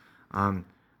or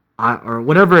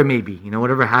whatever it may be,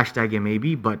 whatever hashtag it may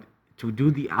be, but to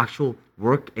do the actual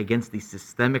work against the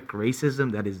systemic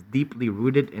racism that is deeply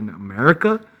rooted in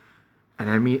America, and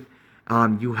I mean,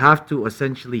 you have to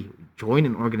essentially join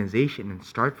an organization and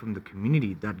start from the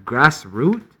community. That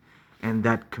grassroots and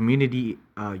that community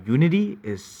unity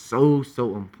is so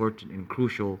important and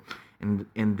crucial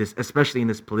in this, especially in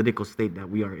this political state that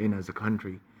we are in as a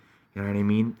country. You know what I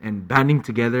mean? And banding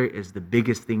together is the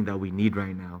biggest thing that we need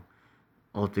right now,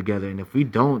 altogether. And if we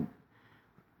don't,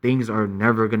 things are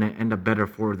never going to end up better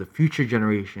for the future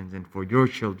generations and for your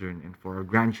children and for our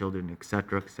grandchildren,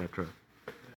 etc., etc.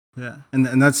 Yeah,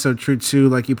 and that's so true too.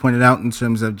 Like you pointed out, in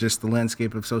terms of just the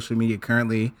landscape of social media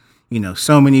currently,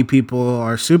 so many people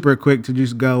are super quick to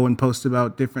just go and post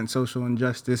about different social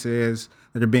injustices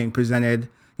that are being presented,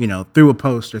 through a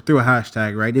post or through a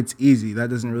hashtag, right? It's easy. That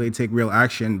doesn't really take real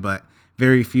action, but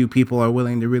very few people are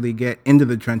willing to really get into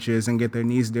the trenches and get their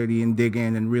knees dirty and dig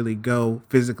in and really go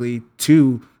physically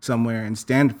to somewhere and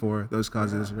stand for those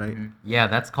causes, right? Yeah,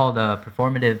 that's called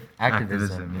performative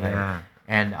activism. Right? Yeah.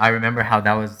 And I remember how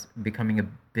that was becoming a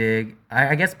big.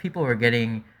 I guess people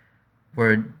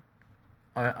were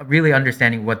really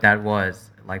understanding what that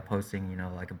was, like posting,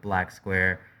 a black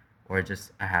square or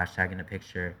just a hashtag in a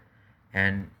picture.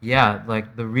 And yeah,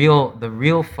 the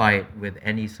real fight with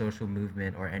any social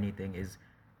movement or anything is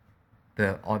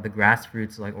the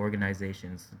grassroots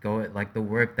organizations, the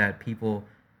work that people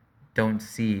don't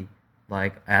see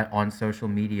on social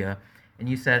media. And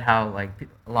you said how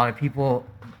a lot of people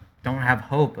don't have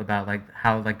hope about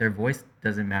how their voice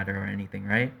doesn't matter or anything,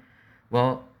 right?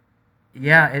 Well,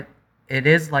 yeah, it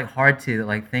is hard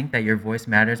to think that your voice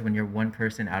matters when you're one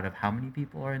person out of how many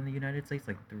people are in the United States,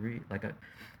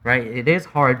 right? It is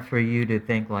hard for you to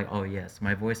think oh yes,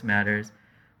 my voice matters,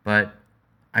 but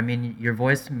I mean your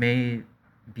voice may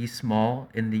be small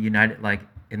in the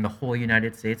in the whole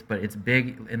United States, but it's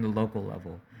big in the local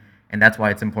level. And that's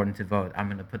why it's important to vote. I'm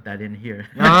gonna put that in here.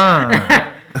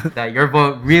 That your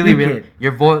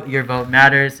vote your vote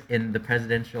matters in the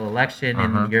presidential election,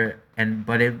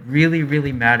 but it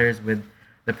really matters with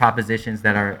the propositions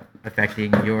that are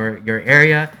affecting your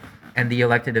area and the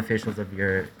elected officials of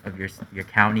your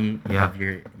county, of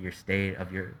your state,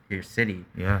 of your city.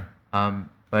 Yeah.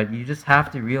 But you just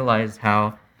have to realize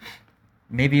how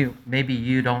maybe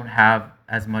you don't have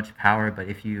as much power, but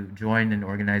if you join an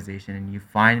organization and you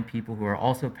find people who are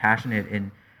also passionate in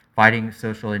fighting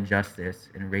social injustice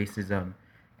and racism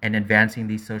and advancing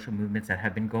these social movements that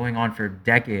have been going on for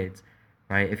decades,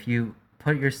 right? If you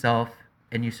put yourself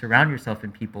and you surround yourself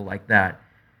in people like that,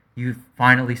 you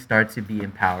finally start to be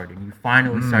empowered, and you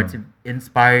finally start to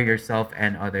inspire yourself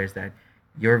and others that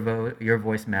your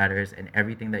voice matters, and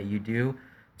everything that you do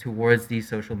towards these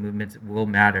social movements will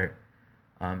matter.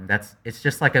 It's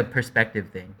just like a perspective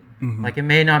thing. Like it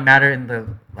may not matter in the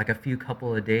like a few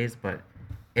couple of days, but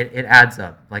it adds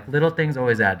up. Like little things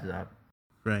always adds up.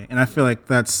 Right. And I feel like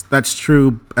that's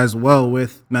true as well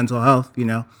with mental health, you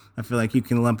know. I feel like you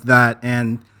can lump that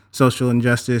and social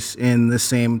injustice in the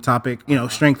same topic, you know,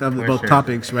 strength of both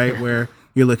topics, right? Where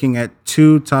you're looking at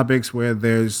two topics where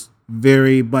there's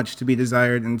very much to be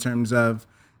desired in terms of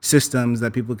systems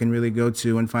that people can really go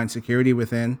to and find security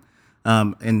within.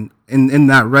 And in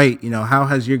that right, you know, how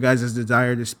has your guys'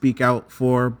 desire to speak out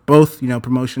for both, you know,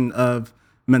 promotion of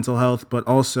mental health, but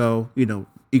also, you know,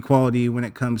 equality when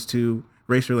it comes to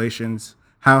race relations,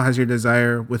 how has your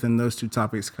desire within those two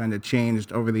topics kind of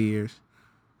changed over the years?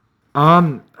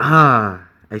 I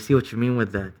see what you mean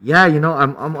with that. Yeah, you know,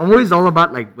 I'm always all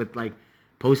about like with like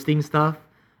posting stuff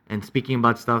and speaking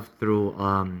about stuff through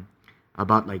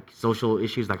about like social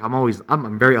issues. Like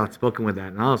I'm very outspoken with that,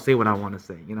 and I'll say what I want to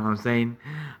say. You know what I'm saying?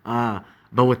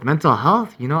 But with mental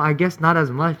health, you know, I guess not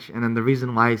as much. And then the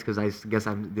reason why is because I guess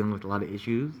I'm dealing with a lot of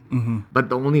issues. But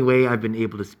the only way I've been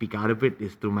able to speak out of it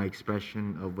is through my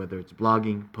expression of whether it's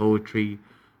blogging, poetry,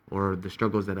 or the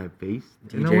struggles that I've faced.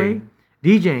 In a way,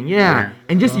 DJing, yeah.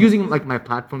 And just using like my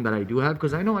platform that I do have,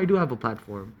 because I know I do have a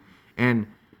platform, and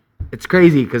it's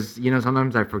crazy because you know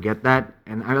sometimes I forget that,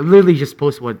 and I literally just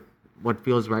post what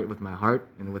feels right with my heart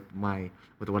and with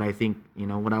what I think, you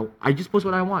know, I just post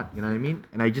what I want, you know what I mean?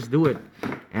 And I just do it.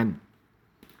 And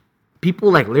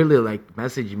people like literally like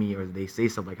message me or they say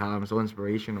stuff like how I'm so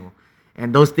inspirational.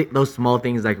 And those small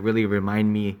things like really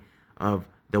remind me of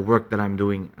the work that I'm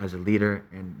doing as a leader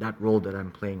and that role that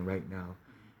I'm playing right now.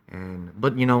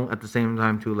 But you know, at the same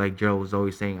time too, like Joe was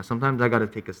always saying, sometimes I got to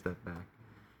take a step back.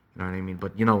 You know what I mean?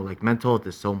 But you know, like mental health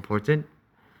is so important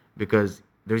because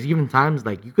there's even times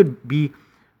like you could be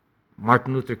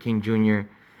Martin Luther King Jr.,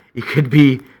 you could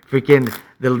be freaking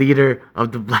the leader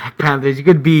of the Black Panthers, you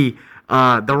could be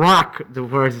The Rock, the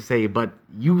words to say, but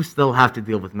you still have to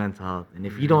deal with mental health. And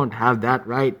if you don't have that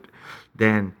right,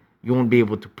 then you won't be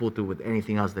able to pull through with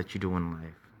anything else that you do in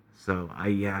life. So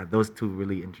those two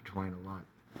really intertwine a lot.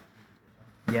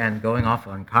 Yeah, and going off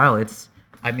on Kyle,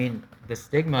 the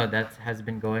stigma that has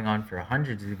been going on for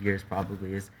hundreds of years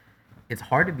probably is it's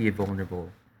hard to be vulnerable.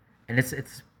 And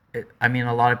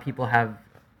a lot of people have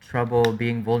trouble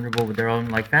being vulnerable with their own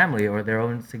like family or their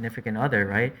own significant other,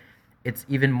 right? It's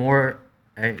even more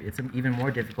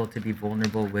difficult to be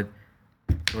vulnerable with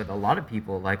a lot of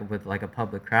people, like with like a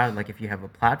public crowd, like if you have a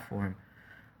platform.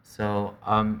 So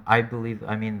I believe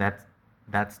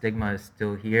that stigma is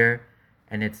still here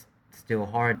and it's still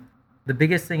hard. The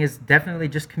biggest thing is definitely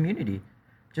just community.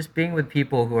 Just being with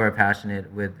people who are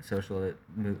passionate with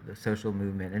the social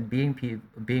movement and being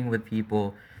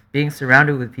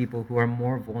surrounded with people who are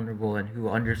more vulnerable and who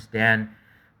understand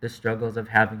the struggles of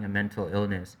having a mental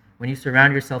illness. When you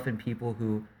surround yourself in people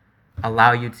who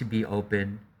allow you to be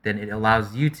open, then it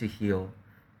allows you to heal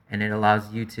and it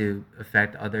allows you to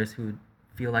affect others who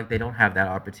feel like they don't have that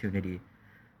opportunity.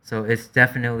 So it's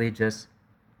definitely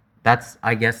that's,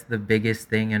 I guess, the biggest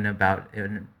thing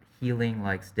in healing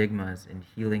like stigmas and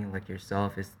healing like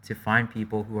yourself is to find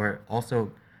people who are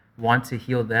also want to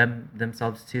heal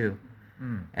themselves too.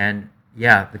 And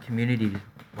the community,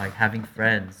 like having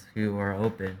friends who are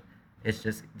open,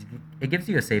 it gives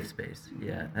you a safe space.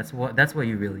 Yeah, that's what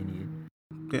you really need.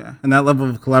 Yeah, and that level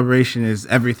of collaboration is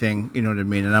everything, you know what I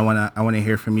mean? And I want to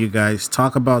hear from you guys.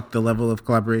 Talk about the level of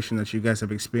collaboration that you guys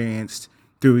have experienced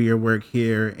through your work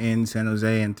here in San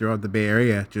Jose and throughout the Bay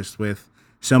Area, just with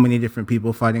so many different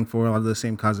people fighting for a lot of the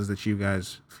same causes that you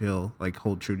guys feel like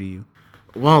hold true to you.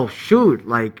 Well, shoot,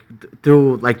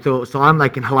 so I'm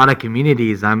like in a lot of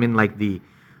communities. I'm in like the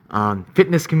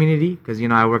fitness community because, you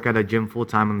know, I work at a gym full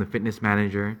time. I'm the fitness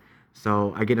manager.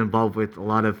 So I get involved with a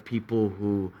lot of people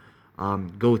who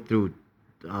go through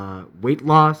weight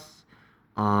loss,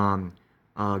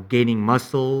 gaining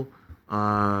muscle,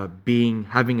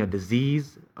 having a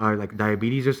disease or like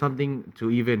diabetes or something, to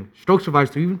even stroke survivors,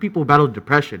 to even people who battle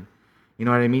depression. You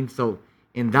know what I mean? So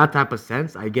in that type of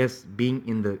sense, I guess being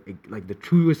in the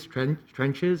truest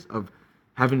trenches of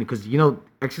having, because, you know,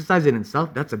 exercise in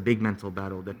itself, that's a big mental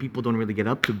battle that people don't really get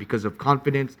up to because of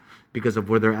confidence, because of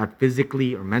where they're at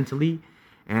physically or mentally.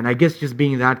 And I guess just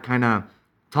being that kind of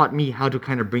taught me how to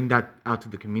kind of bring that out to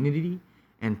the community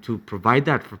and to provide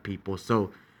that for people.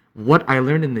 So what I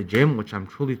learned in the gym, which I'm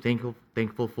truly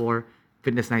thankful for,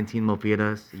 Fitness 19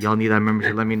 Milpitas, y'all need that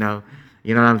membership, let me know.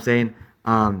 You know what I'm saying?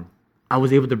 I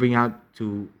was able to bring out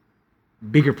to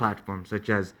bigger platforms such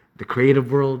as the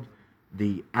creative world,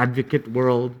 the advocate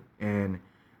world, and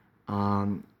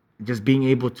just being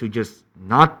able to just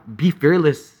not be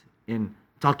fearless in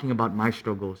talking about my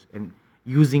struggles and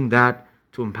using that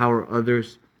to empower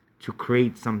others to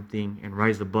create something and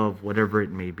rise above whatever it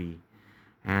may be.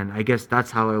 And I guess that's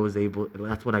how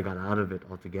that's what I got out of it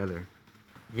altogether.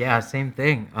 Yeah, same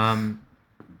thing.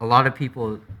 A lot of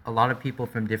people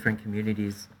from different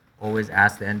communities always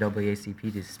ask the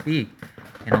NAACP to speak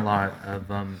in a lot of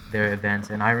their events,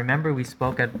 and I remember we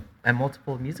spoke at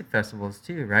multiple music festivals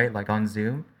too, right? Like on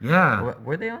Zoom. Yeah.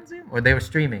 Were they on Zoom or they were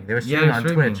streaming? They were streaming on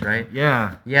Twitch, right?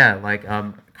 Yeah. Yeah, like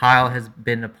Kyle has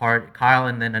been a part. Kyle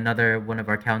and then another one of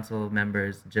our council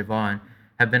members, Javon,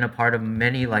 have been a part of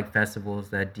many like festivals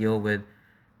that deal with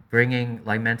bringing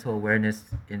like mental awareness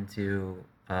into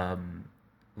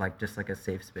like just like a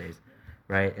safe space,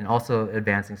 right? And also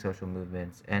advancing social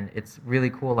movements. And it's really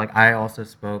cool. Like I also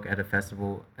spoke at a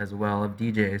festival as well of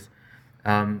DJs,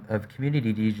 of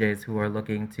community DJs who are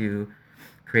looking to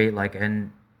create like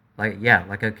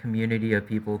a community of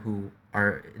people who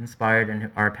are inspired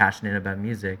and are passionate about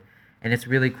music. And it's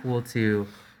really cool to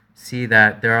see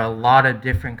that there are a lot of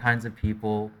different kinds of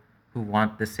people who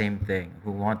want the same thing,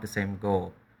 who want the same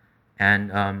goal.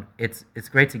 And it's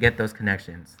great to get those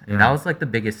connections. And that was like the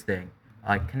biggest thing,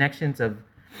 like connections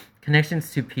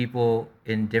to people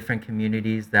in different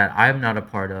communities that I'm not a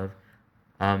part of.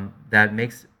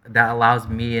 That allows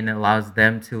me and allows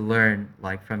them to learn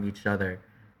like from each other,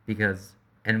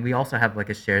 and we also have like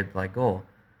a shared like goal.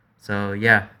 So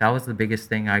yeah, that was the biggest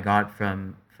thing I got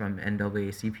from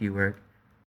NAACP work.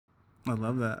 I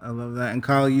love that. And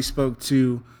Kyle, you spoke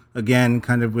to, again,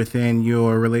 kind of within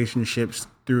your relationships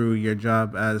through your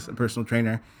job as a personal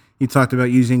trainer. You talked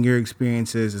about using your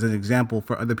experiences as an example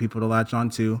for other people to latch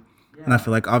onto. Yeah. And I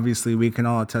feel like obviously we can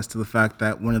all attest to the fact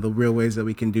that one of the real ways that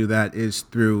we can do that is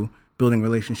through building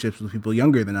relationships with people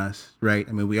younger than us, right?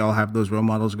 I mean, we all have those role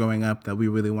models growing up that we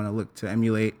really want to look to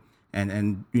emulate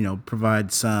and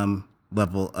provide some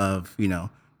level of,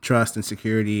 trust and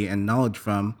security and knowledge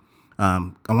from.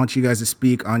 I want you guys to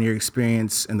speak on your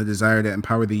experience and the desire to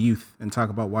empower the youth and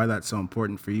talk about why that's so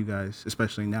important for you guys,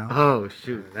 especially now. Oh,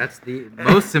 shoot. That's the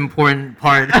most important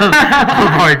part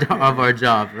of our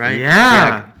job, right?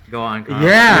 Yeah. Go on, Kyle.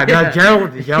 Yeah. Now,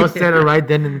 Gerald said it right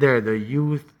then and there. The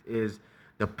youth is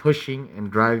the pushing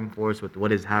and driving force with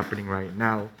what is happening right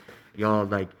now. Y'all,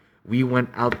 like, we went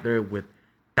out there with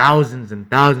thousands and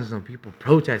thousands of people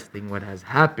protesting what has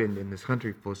happened in this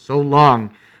country for so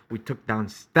long. We took down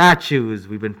statues.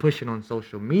 We've been pushing on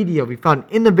social media. We found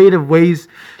innovative ways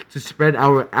to spread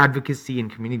our advocacy and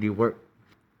community work.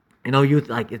 Youth,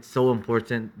 like, it's so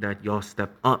important that y'all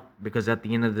step up, because at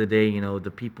the end of the day,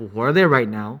 the people who are there right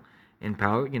now in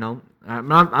power, I'm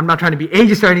not trying to be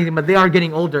ageist or anything, but they are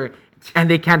getting older and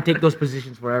they can't take those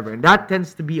positions forever. And that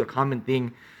tends to be a common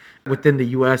thing within the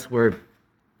U.S., where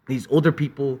these older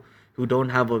people who don't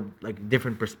have a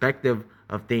different perspective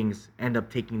of things end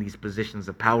up taking these positions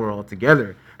of power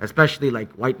altogether, especially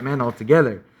like white men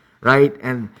altogether, right?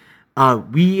 And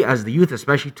we as the youth,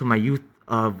 especially to my youth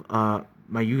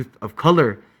of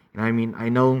color, I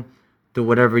know through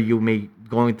whatever you may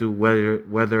going through,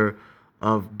 whether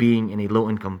of being in a low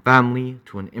income family,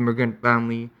 to an immigrant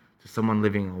family, to someone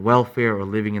living on welfare or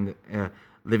living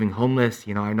living homeless,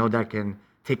 I know that can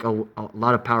take a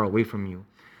lot of power away from you.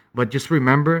 But just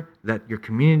remember that your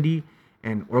community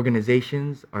and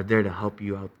organizations are there to help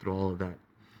you out through all of that.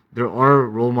 There are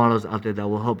role models out there that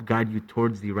will help guide you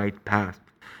towards the right path.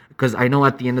 Because I know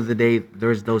at the end of the day,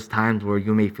 there's those times where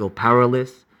you may feel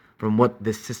powerless from what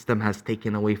this system has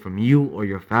taken away from you or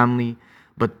your family.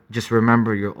 But just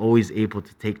remember, you're always able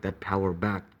to take that power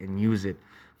back and use it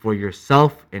for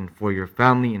yourself and for your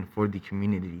family and for the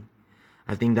community.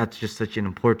 I think that's just such an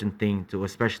important thing, to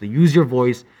especially use your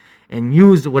voice and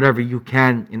use whatever you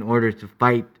can in order to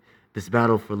fight this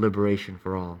battle for liberation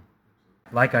for all.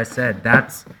 Like I said,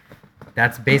 that's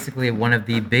basically one of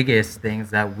the biggest things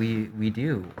that we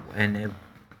do, and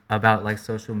about like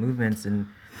social movements and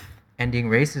ending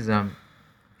racism,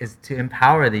 is to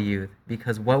empower the youth,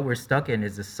 because what we're stuck in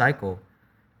is a cycle,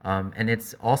 and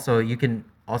it's also, you can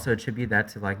also attribute that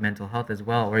to like mental health as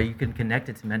well, or you can connect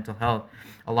it to mental health.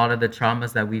 A lot of the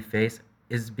traumas that we face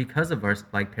is because of our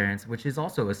like parents, which is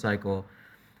also a cycle.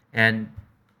 And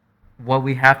what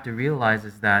we have to realize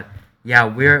is that, yeah,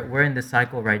 we're in this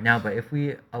cycle right now, but if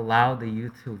we allow the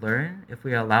youth to learn, if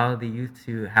we allow the youth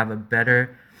to have a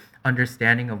better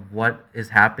understanding of what is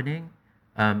happening,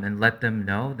 and let them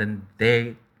know, then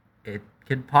it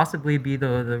could possibly be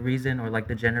the reason, or like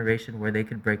the generation where they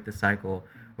could break the cycle,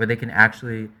 where they can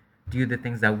actually do the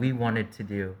things that we wanted to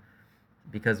do.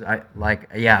 Because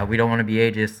we don't want to be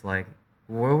ageist, like,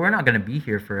 we're not going to be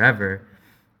here forever,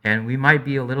 and we might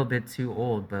be a little bit too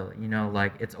old, but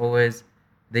it's always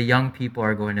the young people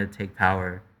are going to take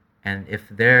power, And if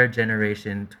their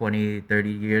generation 20, 30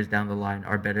 years down the line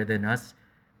are better than us,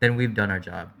 then we've done our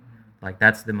job. Like,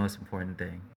 that's the most important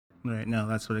thing. Right. No,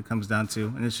 that's what it comes down to.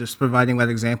 And it's just providing that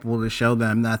example to show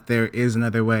them that there is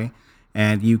another way.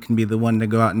 And you can be the one to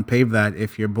go out and pave that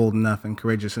if you're bold enough and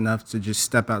courageous enough to just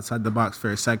step outside the box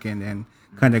for a second and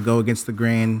kind of go against the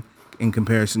grain in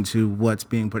comparison to what's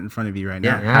being put in front of you right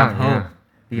now. Have hope.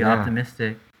 Be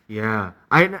optimistic. Yeah.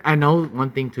 I know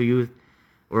one thing to youth,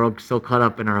 we're all so caught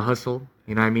up in our hustle.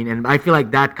 You know what I mean? And I feel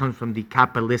like that comes from the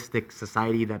capitalistic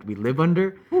society that we live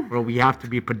under, where we have to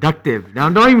be productive. Now,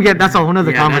 don't even get, that's a whole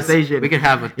other conversation. We could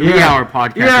have a 3-hour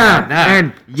podcast about that.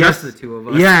 And just the two of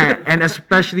us. Yeah, and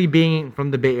especially being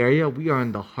from the Bay Area, we are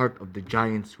in the heart of the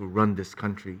giants who run this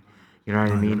country. You know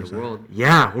what I mean? The world.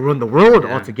 Yeah, who run the world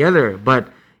altogether. But,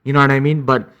 you know what I mean?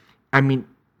 But, I mean,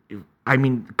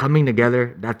 coming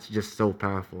together, that's just so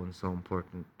powerful and so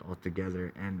important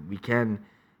altogether. And we can,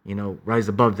 rise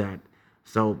above that.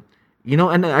 So,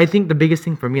 and I think the biggest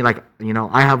thing for me, like,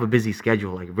 I have a busy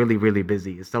schedule, like really, really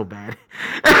busy. It's so bad.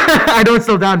 I don't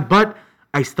slow down, but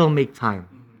I still make time.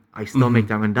 Make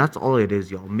time. And that's all it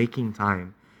is, y'all, making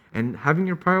time and having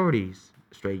your priorities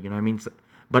straight, you know what I mean? So,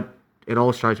 but it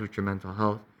all starts with your mental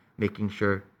health, making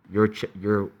sure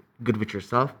you're good with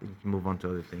yourself, and you can move on to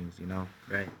other things,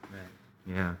 Right.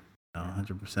 Yeah.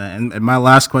 100%. And my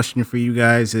last question for you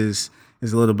guys is a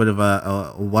little bit of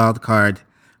a wild card.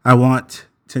 I want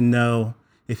to know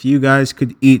if you guys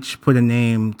could each put a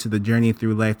name to the journey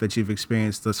through life that you've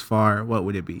experienced thus far, what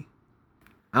would it be?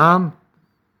 Okay,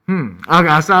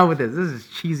 I'll start with this. This is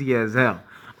cheesy as hell.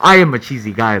 I am a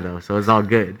cheesy guy though, so it's all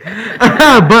good.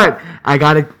 But I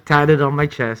got it tatted on my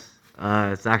chest.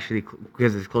 It's actually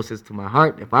because it's closest to my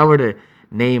heart. If I were to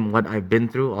name what I've been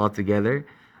through altogether,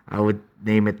 I would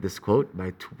name it this quote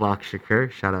by Tupac Shakur.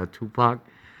 Shout out Tupac.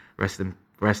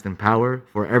 Rest in power.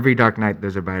 For every dark night,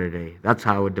 there's a brighter day. That's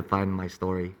how I would define my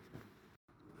story.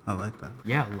 I like that.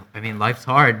 Yeah, I mean, life's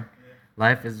hard.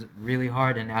 Life is really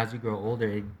hard, and as you grow older,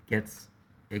 it gets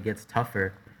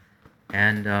tougher.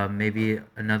 And maybe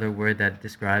another word that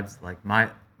describes like my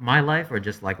life, or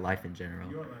just like life in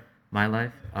general. My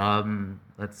life.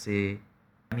 Let's see.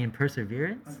 I mean,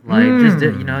 perseverance. Like just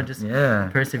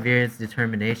perseverance,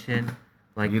 determination.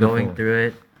 Like going through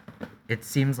it. It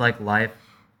seems like life,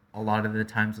 a lot of the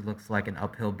times, it looks like an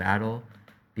uphill battle,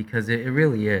 because it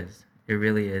really is. It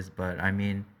really is. But I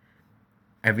mean,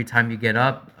 every time you get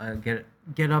up a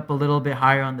little bit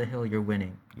higher on the hill, you're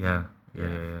winning. Yeah.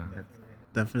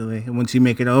 Definitely. And once you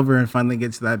make it over and finally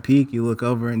get to that peak, you look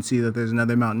over and see that there's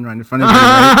another mountain right in front of you.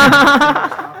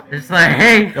 Right? It's like,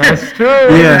 hey, that's true.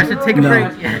 Yeah, I should take a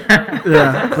break.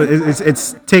 Yeah, but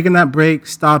it's taking that break,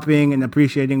 stopping, and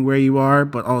appreciating where you are,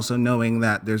 but also knowing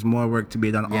that there's more work to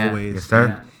be done always. Yes, sir.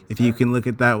 And if you can look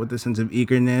at that with a sense of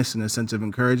eagerness and a sense of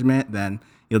encouragement, then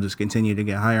you'll just continue to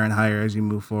get higher and higher as you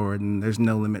move forward, and there's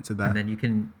no limit to that. And then you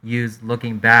can use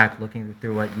looking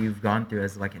through what you've gone through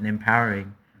as like an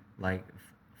empowering, like,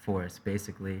 force.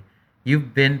 Basically,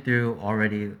 you've been through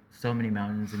already so many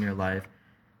mountains in your life.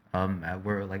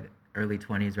 We're like early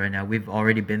 20s right now. We've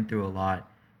already been through a lot,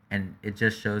 and it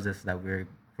just shows us that we're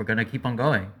gonna keep on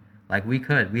going. Like we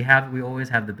always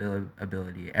have the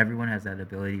ability. Everyone has that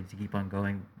ability to keep on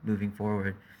going, moving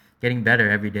forward, getting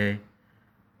better every day.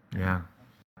 Yeah.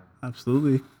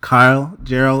 Absolutely. Kyle,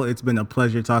 Gerald, it's been a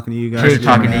pleasure talking to you guys. Great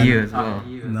talking to you as well.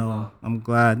 No, I'm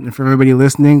glad. And for everybody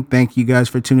listening, thank you guys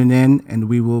for tuning in, and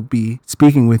we will be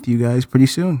speaking with you guys pretty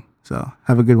soon. So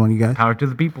have a good one, you guys. Power to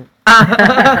the people.